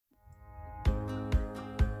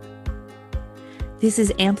This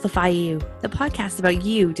is Amplify You, the podcast about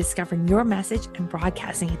you discovering your message and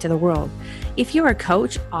broadcasting it to the world. If you're a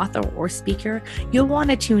coach, author, or speaker, you'll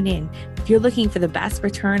want to tune in. If you're looking for the best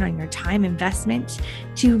return on your time investment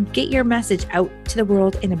to get your message out to the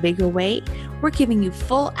world in a bigger way, we're giving you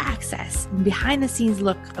full access and behind the scenes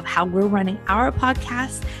look of how we're running our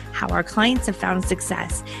podcast, how our clients have found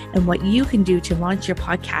success, and what you can do to launch your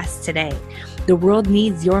podcast today. The world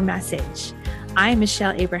needs your message. I'm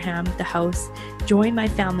Michelle Abraham, the host. Join my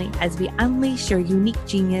family as we unleash your unique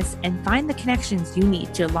genius and find the connections you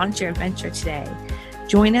need to launch your adventure today.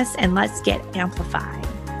 Join us and let's get amplified.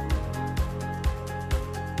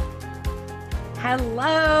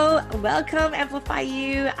 Hello, welcome, Amplify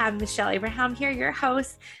You. I'm Michelle Abraham here, your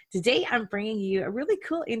host. Today, I'm bringing you a really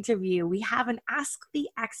cool interview. We have an Ask the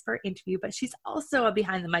Expert interview, but she's also a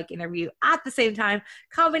behind the mic interview at the same time,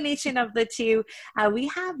 combination of the two. We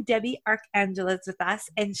have Debbie Arcangeles with us,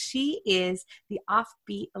 and she is the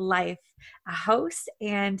Offbeat Life host,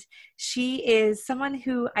 and she is someone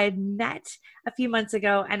who I had met a few months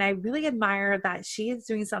ago, and I really admire that she is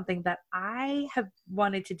doing something that I have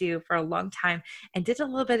wanted to do for a long time and did a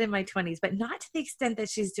little bit in my 20s, but not to the extent that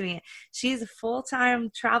she's doing it. She's a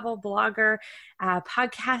full-time travel blogger,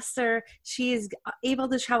 podcaster. She is able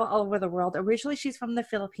to travel all over the world. Originally, she's from the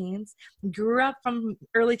Philippines, grew up from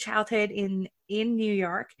early childhood in New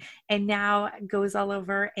York, and now goes all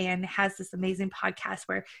over and has this amazing podcast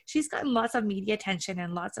where she's gotten lots of media attention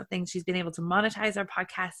and lots of things. She's been able to monetize our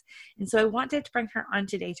podcast. And so I wanted to bring her on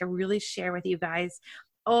today to really share with you guys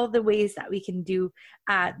all the ways that we can do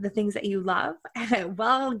the things that you love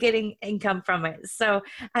while getting income from it. So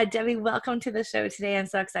Debbie, welcome to the show today. I'm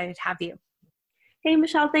so excited to have you. Hey,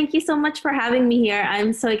 Michelle, thank you so much for having me here.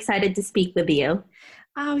 I'm so excited to speak with you.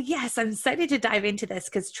 Oh, yes. I'm excited to dive into this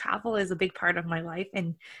because travel is a big part of my life.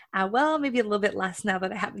 And well, maybe a little bit less now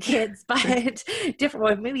that I have kids, but different,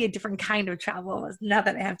 well, maybe a different kind of travel now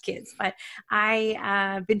that I have kids. But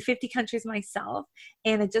I've been 50 countries myself,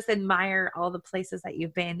 and I just admire all the places that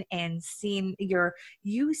you've been and seen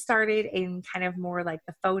you started in kind of more like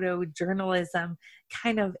the photo journalism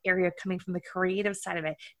kind of area, coming from the creative side of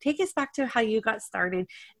it. Take us back to how you got started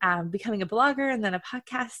becoming a blogger and then a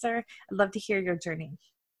podcaster. I'd love to hear your journey.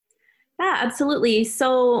 Yeah, absolutely.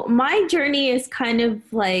 So my journey is kind of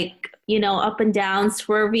like, up and down,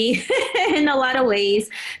 swervy in a lot of ways.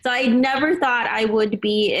 So I never thought I would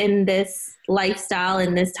be in this lifestyle,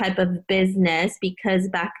 in this type of business, because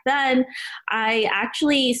back then I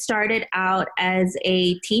actually started out as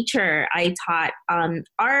a teacher. I taught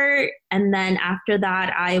art, and then after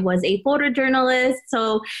that I was a photojournalist.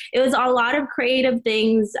 So it was a lot of creative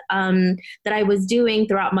things that I was doing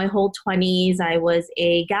throughout my whole 20s. I was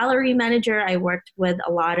a gallery manager. I worked with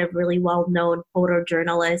a lot of really well-known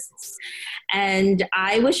photojournalists. And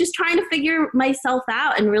I was just trying to figure myself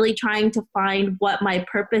out and really trying to find what my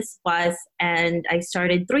purpose was. And I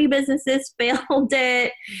started 3 businesses, failed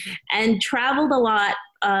it, and traveled a lot.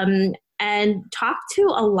 And talked to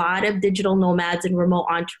a lot of digital nomads and remote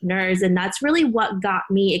entrepreneurs. And that's really what got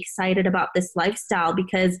me excited about this lifestyle,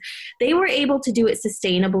 because they were able to do it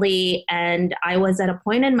sustainably. And I was at a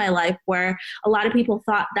point in my life where a lot of people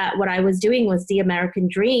thought that what I was doing was the American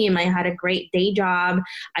dream. I had a great day job.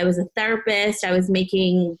 I was a therapist. I was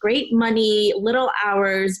making great money, little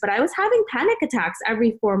hours, but I was having panic attacks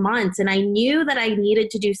every 4 months. And I knew that I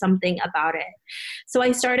needed to do something about it. So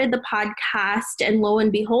I started the podcast, and lo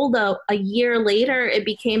and behold, a year later, it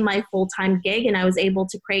became my full-time gig, and I was able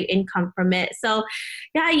to create income from it. So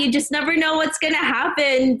yeah, you just never know what's going to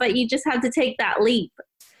happen, but you just have to take that leap.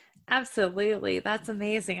 Absolutely. That's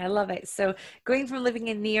amazing. I love it. So going from living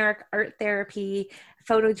in New York, art therapy,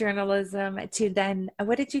 photojournalism, to then,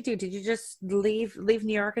 what did you do? Did you just leave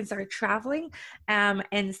New York and start traveling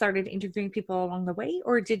and started interviewing people along the way?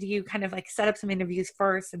 Or did you kind of like set up some interviews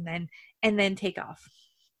first and then take off?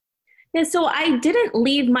 Yeah, so I didn't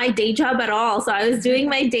leave my day job at all. So I was doing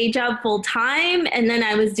my day job full time, and then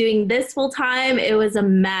I was doing this full time. It was a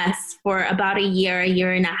mess for about a year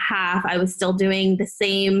and a half. I was still doing the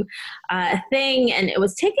same thing, and it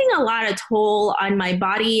was taking a lot of toll on my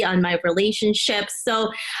body, on my relationships.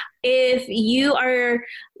 So if you are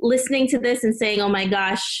listening to this and saying, oh my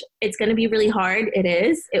gosh, it's going to be really hard, it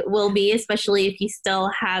is. It will be, especially if you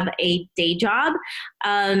still have a day job.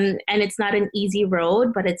 And it's not an easy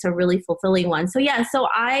road, but it's a really fulfilling one. So yeah, so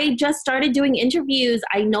I just started doing interviews.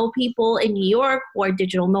 I know people in New York who are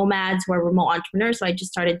digital nomads, who are remote entrepreneurs. So I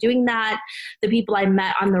just started doing that. The people I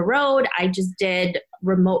met on the road, I just did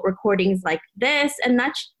remote recordings like this. And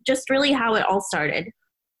that's just really how it all started.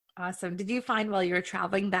 Awesome. Did you find while you were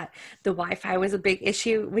traveling that the Wi-Fi was a big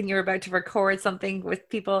issue when you were about to record something with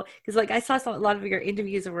people? Because like I saw a lot of your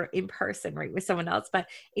interviews were in person, right, with someone else, but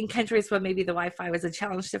in countries where maybe the Wi-Fi was a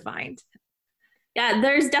challenge to find. Yeah,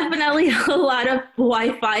 there's definitely a lot of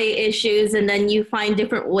Wi-Fi issues, and then you find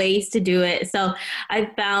different ways to do it. So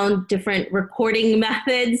I've found different recording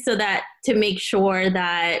methods so that to make sure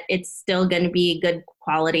that it's still going to be good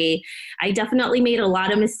quality. I definitely made a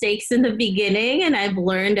lot of mistakes in the beginning, and I've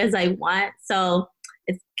learned as I went. So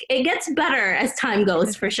it gets better as time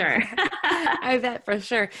goes, for sure. I bet for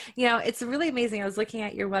sure. You know, it's really amazing. I was looking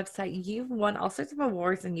at your website. You've won all sorts of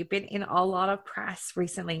awards and you've been in a lot of press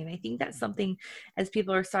recently. And I think that's something as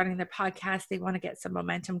people are starting their podcast, they want to get some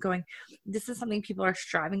momentum going. This is something people are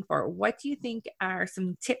striving for. What do you think are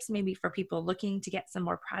some tips maybe for people looking to get some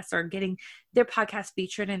more press or getting their podcast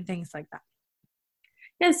featured and things like that?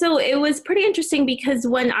 Yeah, so it was pretty interesting because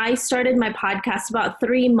when I started my podcast about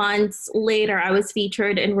 3 months later, I was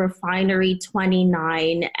featured in Refinery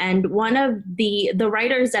 29. And one of the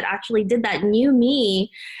writers that actually did that knew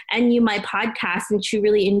me and knew my podcast, and she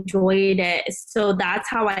really enjoyed it. So that's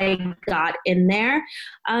how I got in there.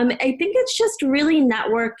 I think it's just really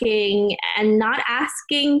networking and not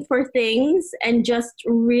asking for things and just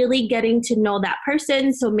really getting to know that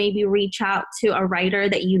person. So maybe reach out to a writer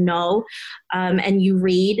that you know, and you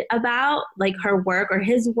read about like her work or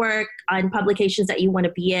his work on publications that you want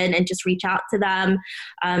to be in, and just reach out to them,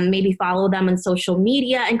 maybe follow them on social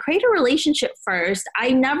media and create a relationship first.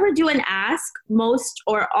 I never do an ask. Most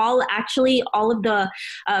or all, actually all of the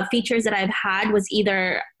features that I've had was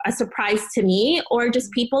either a surprise to me or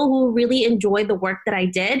just people who really enjoyed the work that I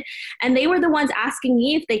did. And they were the ones asking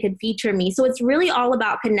me if they could feature me. So it's really all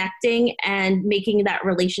about connecting and making that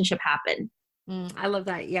relationship happen. I love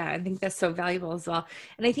that. Yeah, I think that's so valuable as well.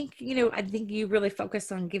 And I think, I think you really focus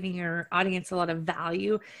on giving your audience a lot of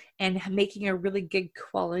value and making a really good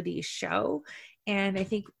quality show. And I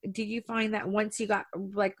think, do you find that once you got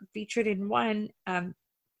like featured in one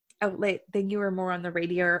outlet, then you were more on the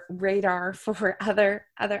radar for other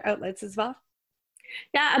outlets as well?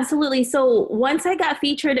 Yeah, absolutely. So once I got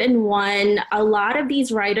featured in one, a lot of these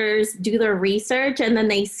writers do their research and then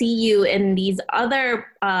they see you in these other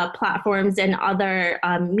platforms and other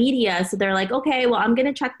media. So they're like, okay, well, I'm going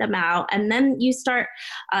to check them out. And then you start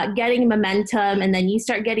getting momentum, and then you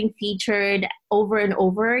start getting featured over and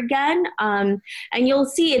over again. And you'll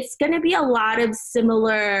see it's going to be a lot of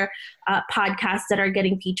similar podcasts that are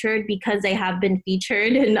getting featured because they have been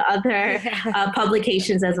featured in other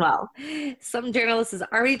publications as well. Some journalist has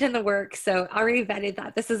already done the work, so already vetted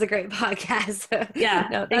that this is a great podcast. Yeah,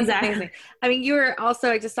 no, that's exactly. amazing. I mean, you were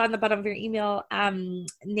also, I just saw on the bottom of your email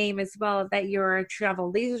name as well that you're a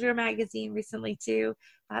Travel Leisure magazine recently too.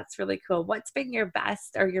 That's really cool. What's been your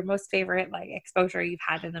best or your most favorite like exposure you've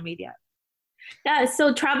had in the media? Yeah,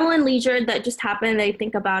 so Travel and Leisure that just happened, I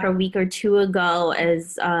think about a week or two ago,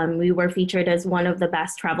 as we were featured as one of the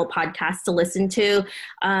best travel podcasts to listen to.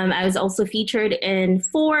 I was also featured in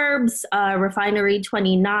Forbes, Refinery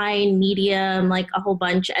 29, Medium, like a whole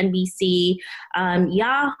bunch, NBC,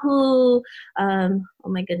 Yahoo. Oh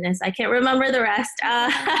my goodness, I can't remember the rest.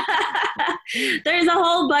 There's a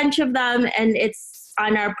whole bunch of them, and it's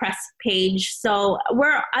on our press page. So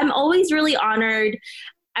I'm always really honored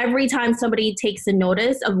every time somebody takes a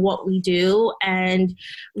notice of what we do. And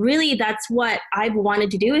really that's what I've wanted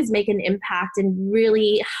to do, is make an impact and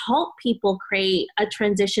really help people create a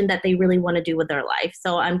transition that they really want to do with their life.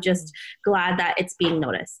 So I'm just glad that it's being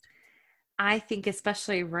noticed. I think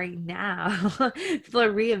especially right now, people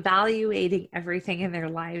are reevaluating everything in their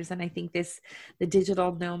lives. And I think the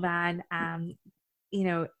digital nomad,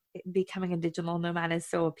 becoming a digital nomad is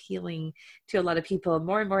so appealing to a lot of people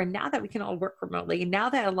more and more now that we can all work remotely. And now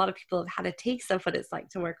that a lot of people have had a taste of what it's like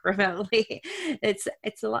to work remotely, it's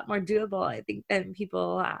a lot more doable, I think, than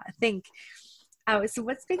people think. So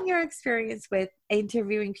what's been your experience with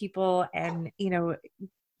interviewing people and,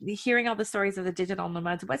 hearing all the stories of the digital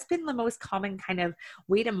nomads? What's been the most common kind of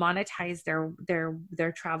way to monetize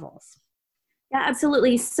their travels? Yeah,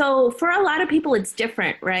 absolutely. So for a lot of people, it's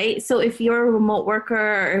different, right? So if you're a remote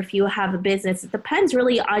worker or if you have a business, it depends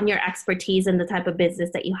really on your expertise and the type of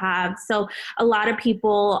business that you have. So a lot of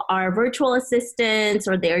people are virtual assistants,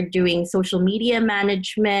 or they're doing social media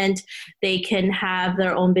management. They can have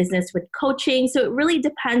their own business with coaching. So it really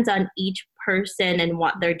depends on each person and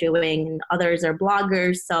what they're doing. And others are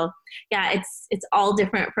bloggers. So yeah, it's all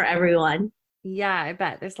different for everyone. Yeah, I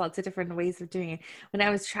bet there's lots of different ways of doing it. When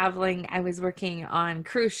I was traveling, I was working on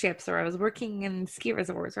cruise ships, or I was working in ski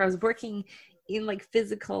resorts, or I was working in like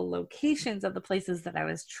physical locations of the places that I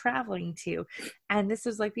was traveling to. And this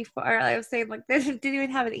was like before I was saying like they didn't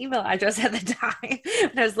even have an email address at the time.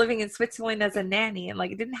 When I was living in Switzerland as a nanny and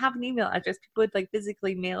like didn't have an email address. People would like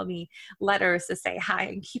physically mail me letters to say hi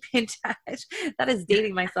and keep in touch. That is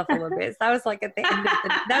dating myself a little bit. So that was like at the end of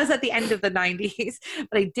that was at the end of the 90s.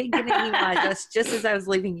 But I did get an email address just as I was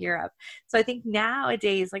leaving Europe. So I think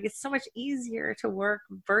nowadays, like it's so much easier to work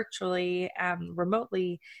virtually,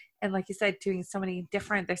 remotely. And like you said, doing so many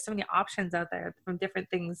different, there's so many options out there from different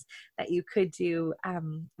things that you could do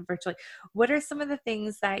virtually. What are some of the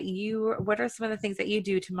things that you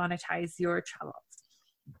do to monetize your travels?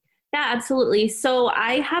 Yeah, absolutely. So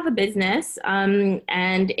I have a business and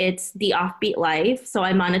it's the Offbeat Life. So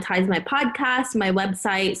I monetize my podcast, my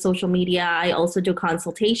website, social media. I also do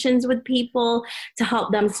consultations with people to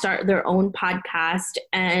help them start their own podcast.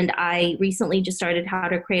 And I recently just started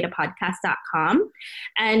howtocreateapodcast.com.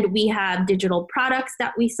 And we have digital products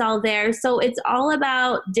that we sell there. So it's all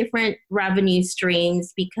about different revenue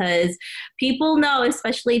streams because people know,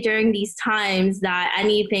 especially during these times, that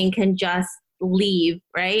anything can just leave,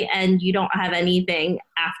 right? And you don't have anything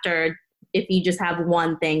after if you just have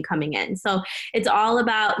one thing coming in. So it's all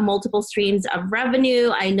about multiple streams of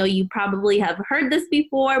revenue. I know you probably have heard this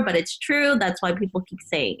before, but it's true. That's why people keep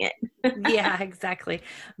saying it. Yeah, exactly.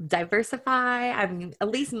 Diversify. I mean,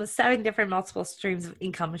 at least in the 7 different multiple streams of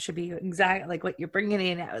income should be exactly like what you're bringing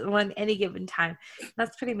in at one any given time.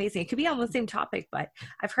 That's pretty amazing. It could be on the same topic, but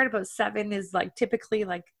I've heard about 7 is like typically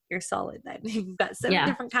like you're solid then. You've got 7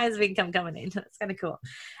 different kinds of income coming in. That's kind of cool.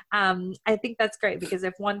 I think that's great because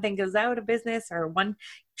if one thing goes out of business or one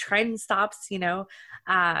trend stops,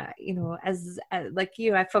 as like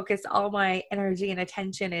you, I focus all my energy and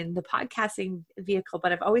attention in the podcasting vehicle,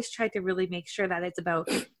 but I've always tried to really make sure that it's about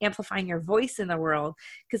amplifying your voice in the world.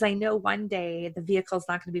 Cause I know one day the vehicle is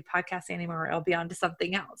not going to be podcasting anymore. It'll be on to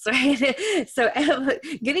something else. Right. So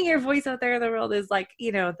getting your voice out there in the world is like,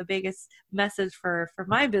 the biggest message for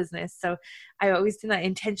my business. So I always do that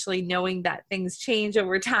intentionally knowing that things change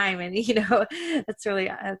over time. And, that's really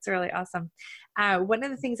awesome. One of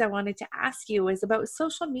the things I wanted to ask you was about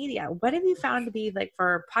social media. What have you found to be like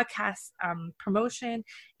for podcast promotion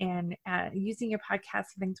and using your podcast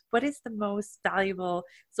things? What is the most valuable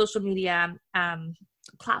social media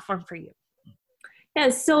platform for you? Yeah,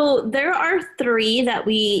 so there are 3 that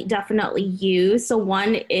we definitely use. So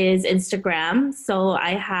one is Instagram. So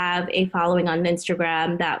I have a following on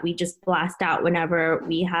Instagram that we just blast out whenever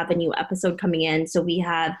we have a new episode coming in. So we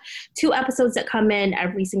have 2 episodes that come in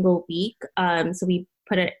every single week. So we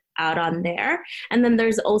put it out on there. And then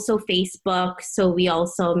there's also Facebook. So we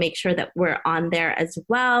also make sure that we're on there as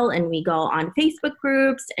well. And we go on Facebook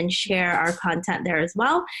groups and share our content there as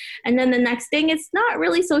well. And then the next thing, it's not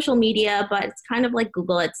really social media, but it's kind of like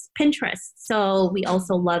Google, it's Pinterest. So we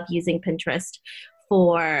also love using Pinterest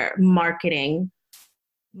for marketing.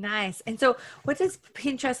 Nice. And so what does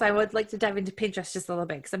Pinterest, I would like to dive into Pinterest just a little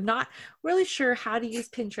bit because I'm not really sure how to use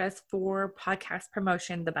Pinterest for podcast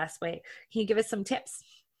promotion the best way. Can you give us some tips?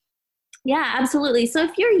 Yeah, absolutely. So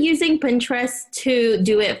if you're using Pinterest to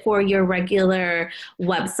do it for your regular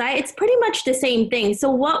website, it's pretty much the same thing.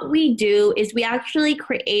 So what we do is we actually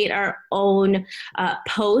create our own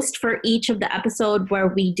post for each of the episode where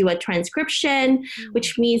we do a transcription,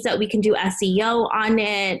 which means that we can do SEO on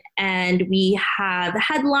it, and we have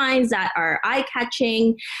headlines that are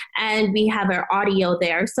eye-catching, and we have our audio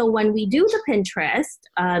there. So when we do the Pinterest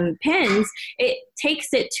pins, it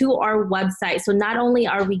takes it to our website. So not only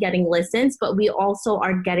are we getting listens, but we also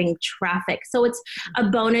are getting traffic. So it's a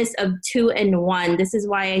bonus of 2 in 1. This is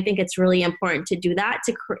why I think it's really important to do that,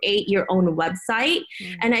 to create your own website.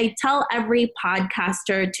 And I tell every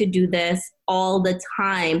podcaster to do this all the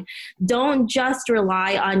time. Don't just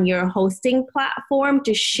rely on your hosting platform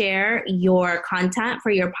to share your content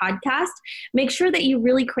for your podcast. Make sure that you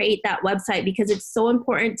really create that website because it's so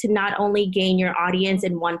important to not only gain your audience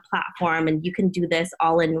in one platform, and you can do this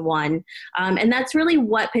all in one. And that's really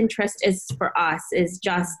what Pinterest is for us, is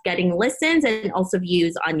just getting listens and also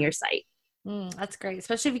views on your site. That's great,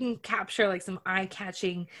 especially if you can capture like some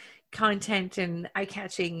eye-catching content and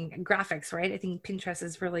eye-catching graphics, right? I think Pinterest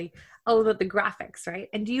is really all about the graphics, right?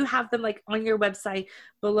 And do you have them like on your website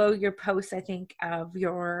below your post, I think, of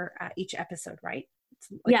your each episode, right? It's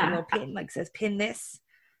like a little pin, like says pin this.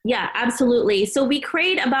 Yeah, absolutely. So we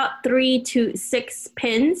create about 3 to 6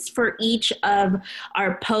 pins for each of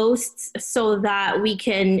our posts so that we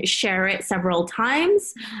can share it several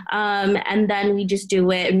times. And then we just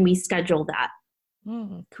do it and we schedule that.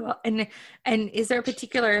 Cool. And is there a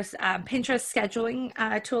particular Pinterest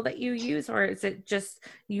scheduling tool that you use, or is it just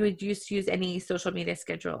you would use any social media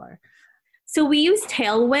scheduler? So we use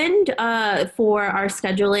Tailwind for our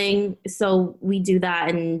scheduling. So we do that,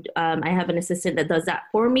 and I have an assistant that does that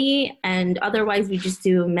for me. And otherwise, we just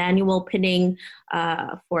do manual pinning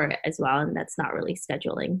for it as well, and that's not really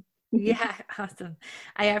scheduling. Yeah, awesome.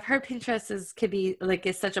 I have heard Pinterest could be like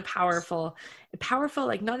is such a powerful,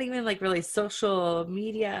 like not even like really social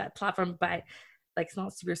media platform, but like it's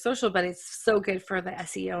not super social, but it's so good for the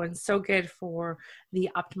SEO and so good for the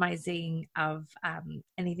optimizing of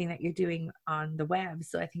anything that you're doing on the web.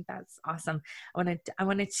 So I think that's awesome. I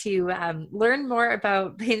wanted to learn more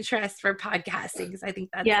about Pinterest for podcasting because I think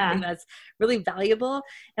that's something that's really valuable.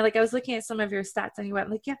 And like I was looking at some of your stats on your web,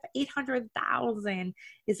 like you have 800,000.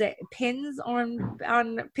 Is it pins on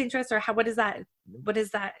Pinterest, or how? What is that? What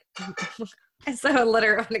is that? I'm so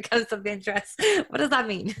illiterate when it comes to Pinterest. What does that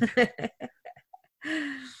mean?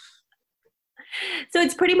 So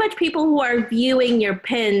it's pretty much people who are viewing your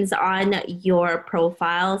pins on your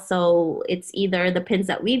profile. So it's either the pins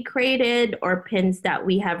that we've created or pins that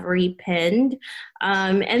we have repinned.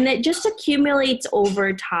 And it just accumulates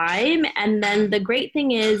over time. And then the great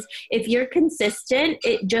thing is if you're consistent,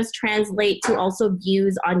 it just translates to also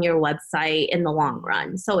views on your website in the long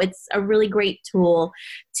run. So it's a really great tool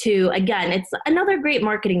to, again, it's another great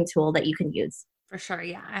marketing tool that you can use. For sure.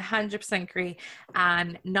 Yeah, I 100% agree.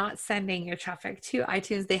 Not sending your traffic to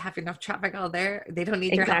iTunes. They have enough traffic all there. They don't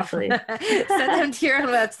need your help. Send them to your own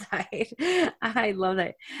website. I love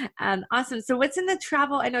it. Awesome. So what's in the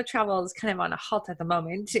travel? I know travel is kind of on a halt at the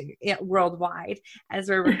moment worldwide as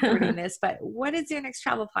we're recording this, but what is your next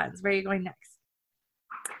travel plans? Where are you going next?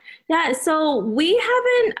 Yeah, so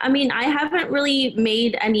I haven't really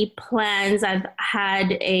made any plans. I've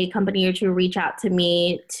had a company or two reach out to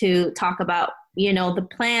me to talk about, the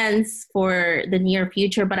plans for the near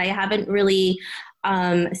future, but I haven't really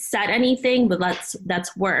said anything, but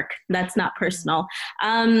that's work. That's not personal.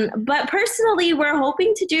 But personally, we're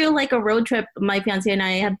hoping to do like a road trip. My fiance and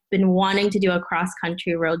I have been wanting to do a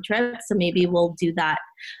cross-country road trip. So maybe we'll do that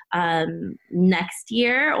next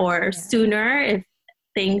year or sooner if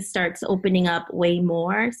things starts opening up way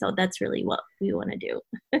more. So that's really what we want to do.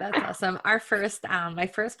 That's awesome. My first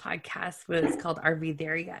podcast was called Are We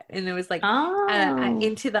There Yet? And it was like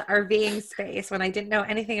into the RVing space. When I didn't know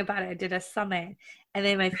anything about it, I did a summit. And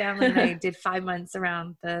then my family and I did 5 months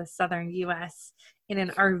around the southern US in an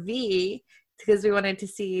RV because we wanted to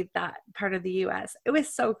see that part of the US. It was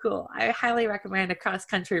so cool. I highly recommend a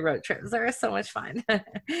cross-country road trip. They're so much fun.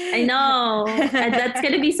 I know. And that's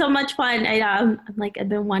going to be so much fun. I'm like, I've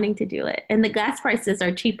been wanting to do it. And the gas prices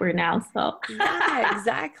are cheaper now. So yeah,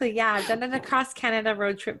 exactly. Yeah. I've done an across Canada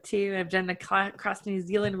road trip too. I've done a cross New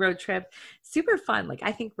Zealand road trip. Super fun. Like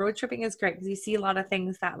I think road tripping is great because you see a lot of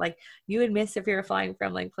things that like you would miss if you're flying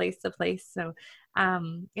from like place to place. So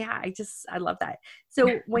I love that.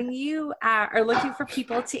 So when you are looking for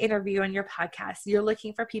people to interview on your podcast, you're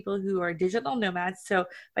looking for people who are digital nomads. So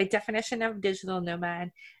by definition of digital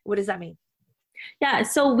nomad, what does that mean? Yeah,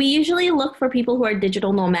 so we usually look for people who are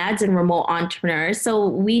digital nomads and remote entrepreneurs. So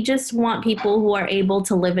we just want people who are able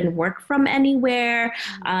to live and work from anywhere,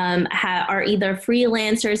 are either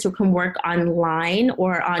freelancers who can work online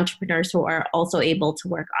or entrepreneurs who are also able to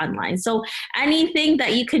work online. So anything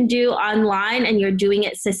that you can do online and you're doing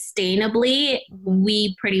it sustainably,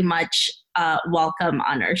 we pretty much welcome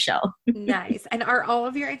on our show. Nice. And are all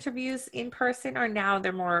of your interviews in person or now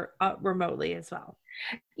they're more remotely as well?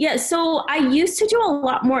 Yeah, so I used to do a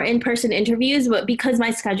lot more in-person interviews, but because my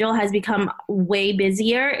schedule has become way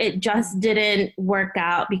busier, it just didn't work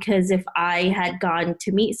out because if I had gone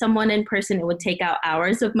to meet someone in person, it would take out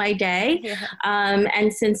hours of my day. Yeah.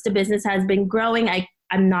 And since the business has been growing,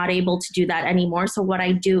 I'm not able to do that anymore. So what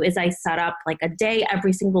I do is I set up like a day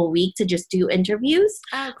every single week to just do interviews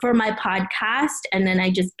for my podcast. And then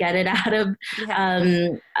I just get it out of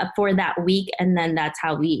for that week. And then that's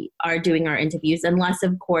how we are doing our interviews. Unless,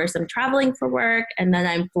 of course, I'm traveling for work and then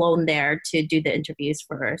I'm flown there to do the interviews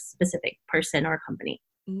for a specific person or company.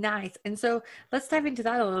 Nice. And so let's dive into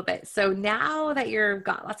that a little bit. So now that you've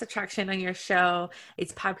got lots of traction on your show,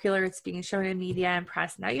 it's popular, it's being shown in media and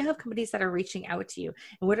press. Now you have companies that are reaching out to you.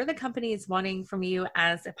 And what are the companies wanting from you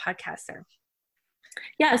as a podcaster?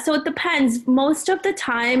 Yeah, so it depends. Most of the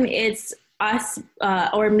time it's us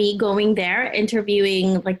or me going there,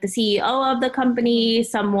 interviewing like the CEO of the company,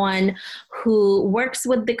 someone who works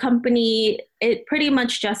with the company, it pretty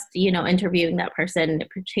much just, interviewing that person. It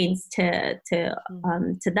pertains to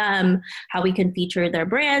them, how we can feature their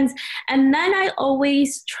brands. And then I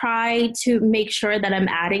always try to make sure that I'm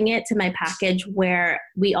adding it to my package where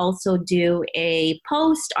we also do a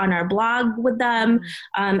post on our blog with them,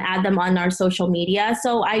 add them on our social media.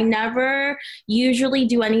 So I never usually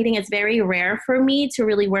do anything. It's very rare for me to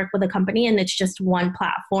really work with a company and it's just one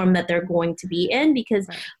platform that they're going to be in, because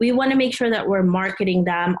we want to make sure that we're marketing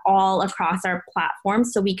them all across our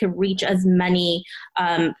platforms so we can reach as many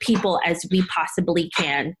people as we possibly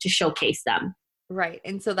can to showcase them. Right.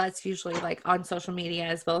 And so that's usually like on social media,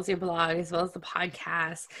 as well as your blog, as well as the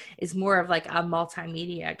podcast, is more of like a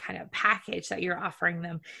multimedia kind of package that you're offering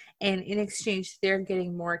them. And in exchange, they're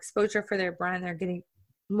getting more exposure for their brand. They're getting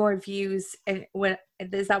more views. And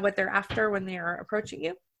is that what they're after when they're approaching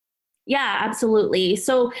you? Yeah, absolutely.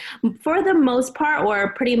 So for the most part,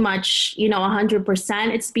 or pretty much,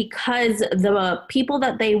 100%, it's because the people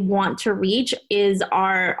that they want to reach is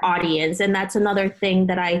our audience. And that's another thing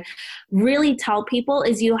that I really tell people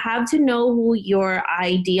is you have to know who your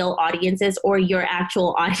ideal audience is, or your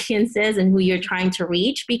actual audience is, and who you're trying to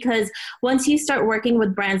reach. Because once you start working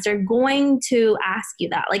with brands, they're going to ask you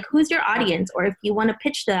that, like, who's your audience? Or if you want to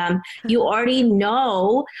pitch them, you already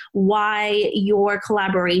know why your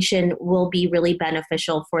collaboration will be really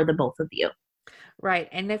beneficial for the both of you. Right.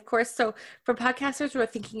 And of course, so for podcasters who are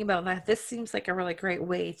thinking about that, this seems like a really great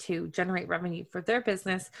way to generate revenue for their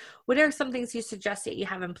business. What are some things you suggest that you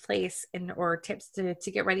have in place or tips to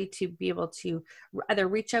get ready to be able to either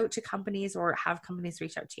reach out to companies or have companies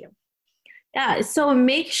reach out to you? Yeah, so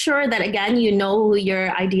make sure that, again, you know who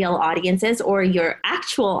your ideal audience is, or your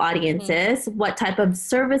actual audience is, what type of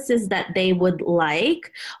services that they would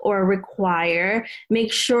like or require.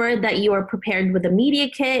 Make sure that you are prepared with a media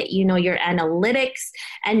kit, your analytics,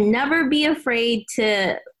 and never be afraid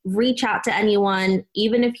to reach out to anyone,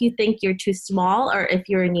 even if you think you're too small or if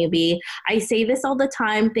you're a newbie. I say this all the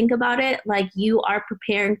time. Think about it like you are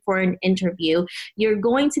preparing for an interview. You're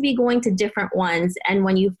going to be going to different ones. And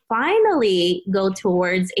when you finally go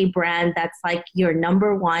towards a brand that's like your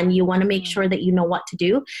number one, you want to make sure that you know what to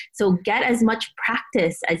do. So get as much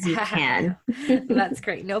practice as you can. That's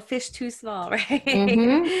great. No fish too small, right?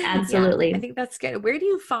 Absolutely. Yeah, I think that's good. Where do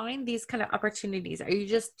you find these kind of opportunities?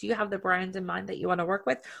 Do you have the brands in mind that you want to work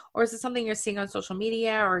with? Or is it something you're seeing on social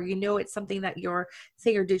media, or it's something that your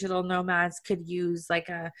digital nomads could use, like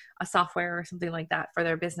a software or something like that for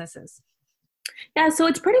their businesses? Yeah, so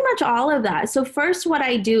it's pretty much all of that. So first, what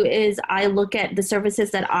I do is I look at the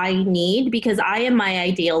services that I need, because I am my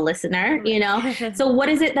ideal listener, So what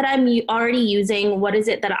is it that I'm already using? What is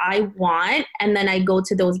it that I want? And then I go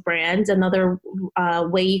to those brands. Another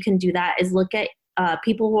way you can do that is look at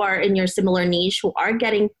people who are in your similar niche, who are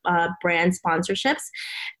getting brand sponsorships,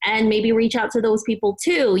 and maybe reach out to those people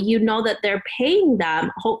too. You know that they're paying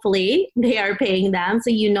them. Hopefully they are paying them.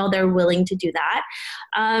 So they're willing to do that.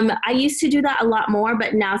 I used to do that a lot more,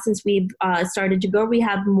 but now since we've started to grow, we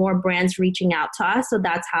have more brands reaching out to us. So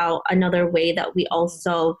that's another way that we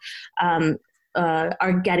also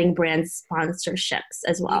are getting brand sponsorships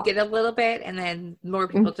as well. You get a little bit, and then more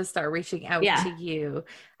people just start reaching out to you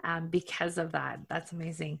because of that. That's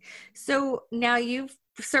amazing. So now you've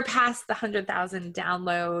surpassed the 100,000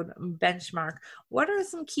 download benchmark. What are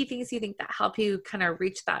some key things you think that help you kind of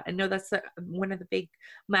reach that? I know that's one of the big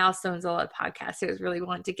milestones a lot of podcasters really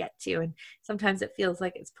want to get to, and sometimes it feels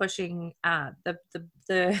like it's pushing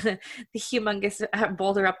the humongous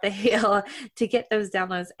boulder up the hill to get those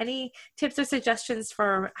downloads. Any tips or suggestions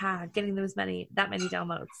for getting that many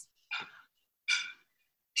downloads?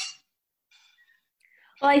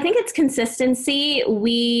 Well, I think it's consistency.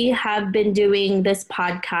 We have been doing this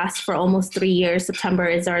podcast for almost 3 years. September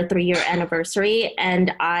is our 3-year anniversary.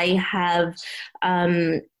 And I have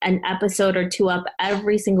an episode or two up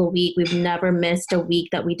every single week. We've never missed a week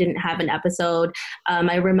that we didn't have an episode.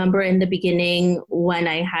 I remember in the beginning when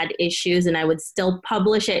I had issues, and I would still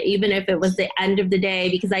publish it, even if it was the end of the day,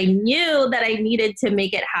 because I knew that I needed to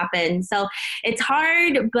make it happen. So it's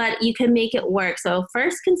hard, but you can make it work. So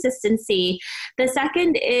first, consistency. The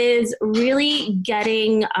second is really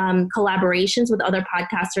getting collaborations with other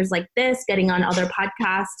podcasters like this, getting on other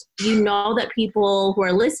podcasts. You know that people who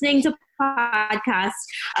are listening to podcasts,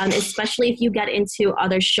 especially if you get into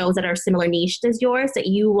other shows that are similar niche as yours, that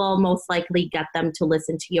you will most likely get them to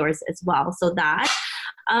listen to yours as well. So that.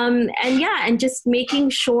 And just making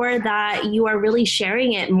sure that you are really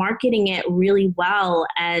sharing it, marketing it really well,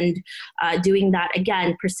 and doing that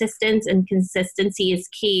again. Persistence and consistency is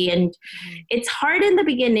key. And it's hard in the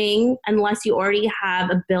beginning unless you already have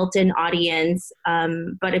a built-in audience.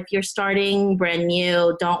 But if you're starting brand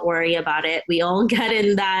new, don't worry about it. We all get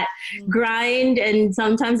in that grind, and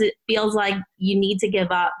sometimes it feels like you need to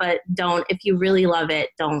give up, but don't. If you really love it,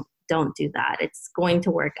 don't do that. It's going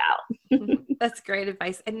to work out. That's great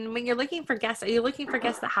advice. And when you're looking for guests, are you looking for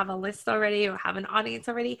guests that have a list already or have an audience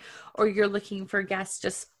already, or you're looking for guests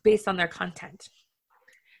just based on their content?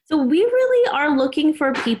 So we really are looking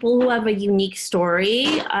for people who have a unique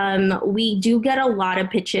story. We do get a lot of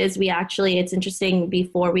pitches. It's interesting,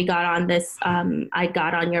 before we got on this, I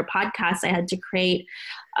got on your podcast, I had to create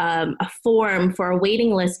a form for a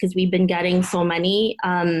waiting list because we've been getting so many.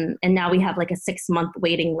 And now we have like a 6-month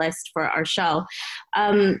waiting list for our show.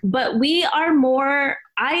 But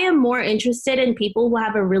I am more interested in people who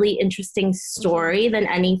have a really interesting story than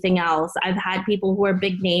anything else. I've had people who are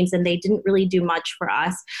big names and they didn't really do much for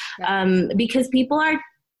us, because people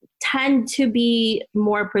tend to be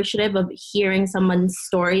more appreciative of hearing someone's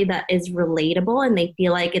story that is relatable, and they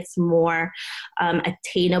feel like it's more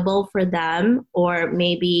attainable for them, or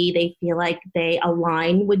maybe they feel like they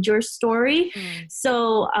align with your story.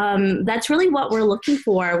 So that's really what we're looking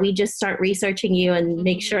for. We just start researching you and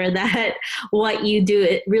make sure that what you do,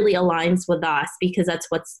 it really aligns with us, because that's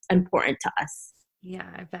what's important to us. Yeah,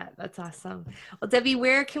 I bet. That's awesome. Well, Debbie,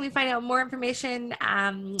 where can we find out more information?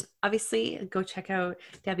 Obviously, go check out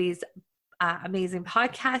Debbie's amazing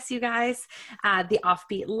podcast, you guys, the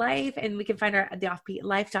Offbeat Life, and we can find her at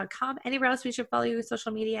theoffbeatlife.com. Anywhere else we should follow you,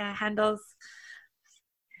 social media handles?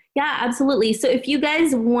 Yeah, absolutely. So if you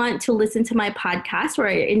guys want to listen to my podcast where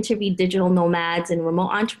I interview digital nomads and remote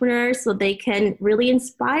entrepreneurs so they can really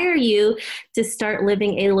inspire you to start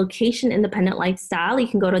living a location independent lifestyle, you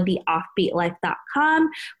can go to theoffbeatlife.com.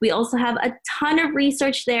 We also have a ton of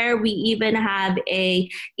research there. We even have a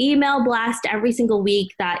email blast every single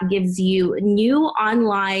week that gives you new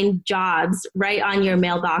online jobs right on your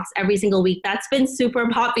mailbox every single week. That's been super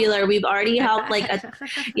popular. We've already helped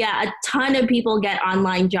a ton of people get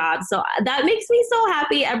online jobs. So that makes me so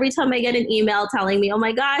happy every time I get an email telling me, oh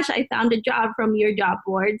my gosh, I found a job from your job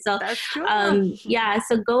board. So that's cool.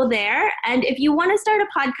 So go there. And if you want to start a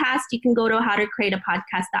podcast, you can go to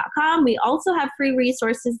howtocreateapodcast.com. We also have free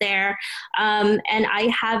resources there. And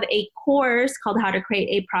I have a course called How to Create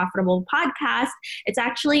a Profitable Podcast. It's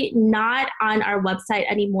actually not on our website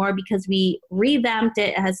anymore because we revamped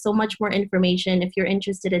it. It has so much more information. If you're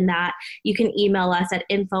interested in that, you can email us at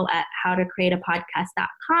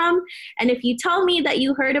info@howtocreateapodcast.com. And if you tell me that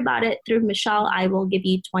you heard about it through Michelle, I will give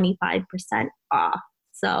you 25% off.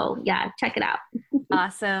 So yeah, check it out.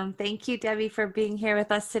 Awesome. Thank you, Debbie, for being here with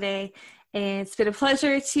us today. And it's been a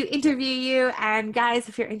pleasure to interview you. And guys,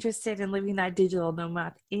 if you're interested in living that digital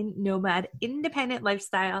nomad independent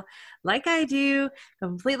lifestyle like I do,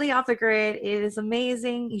 completely off the grid, it is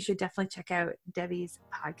amazing. You should definitely check out Debbie's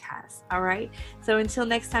podcast. All right. So until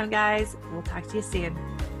next time, guys, we'll talk to you soon.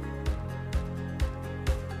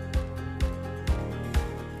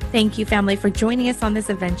 Thank you, family, for joining us on this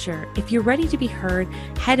adventure. If you're ready to be heard,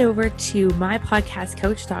 head over to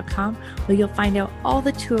mypodcastcoach.com where you'll find out all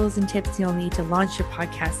the tools and tips you'll need to launch your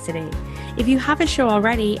podcast today. If you have a show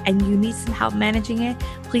already and you need some help managing it,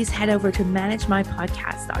 please head over to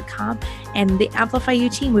managemypodcast.com and the Amplify You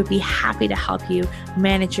team would be happy to help you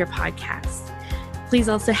manage your podcast. Please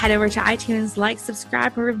also head over to iTunes, like,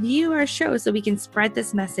 subscribe, and review our show so we can spread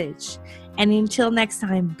this message. And until next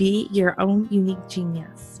time, be your own unique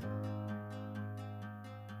genius.